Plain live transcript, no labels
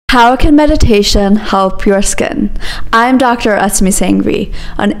How can meditation help your skin? I'm Dr. Asmi Sangvi,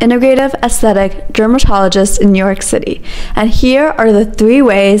 an integrative aesthetic dermatologist in New York City, and here are the 3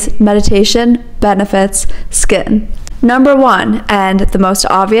 ways meditation benefits skin. Number 1, and the most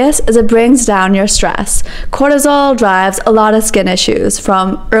obvious, is it brings down your stress. Cortisol drives a lot of skin issues,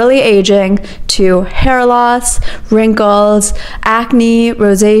 from early aging to hair loss, wrinkles, acne,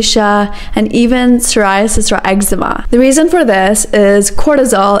 rosacea, and even psoriasis or eczema. The reason for this is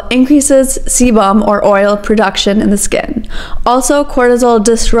cortisol increases sebum or oil production in the skin. Also, cortisol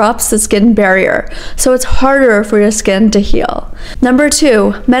disrupts the skin barrier, so it's harder for your skin to heal. Number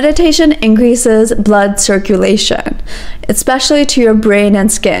 2, meditation increases blood circulation, especially to your brain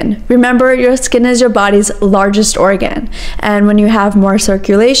and skin. Remember, your skin is your body's largest organ, and when you have more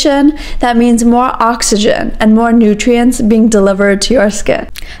circulation, that means more oxygen and more nutrients being delivered to your skin.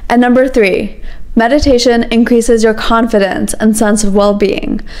 And number 3, meditation increases your confidence and sense of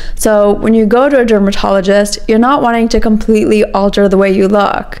well-being. So when you go to a dermatologist, you're not wanting to completely alter the way you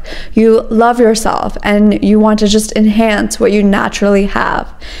look. You love yourself and you want to just enhance what you naturally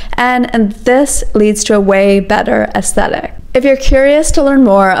have. And this leads to a way better aesthetic. If you're curious to learn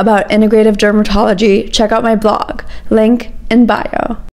more about integrative dermatology, check out my blog, link in bio.